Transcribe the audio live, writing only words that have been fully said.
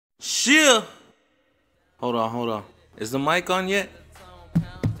Shia. Hold on. Is the mic on yet?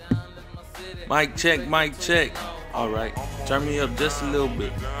 Mic check, mic check. Alright, turn me up just a little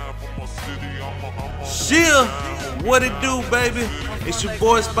bit. Shia, what it do, baby? It's your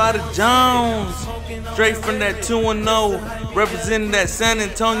boy Spider Jones. Straight from that 210, representing that San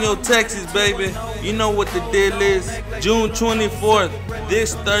Antonio, Texas, baby. You know what the deal is. June 24th,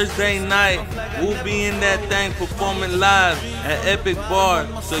 this Thursday night, we'll be in that thing performing live at Epic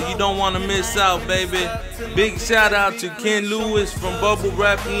Bar, so you don't want to miss out, baby. Big shout out to Ken Lewis from Bubble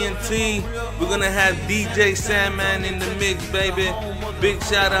Rap ENT. We're gonna have DJ Sandman in the mix, baby. Big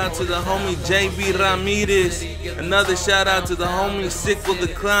shout out to the homie JB Ramirez. Another shout out to the homie Sickle the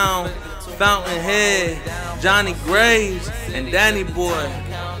Clown, Fountainhead, Johnny Graves, and Danny Boy.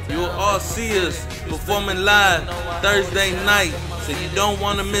 You'll all see us performing live Thursday night, so you don't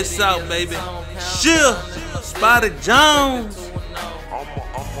want to miss out, baby. Shia, Spider Jones.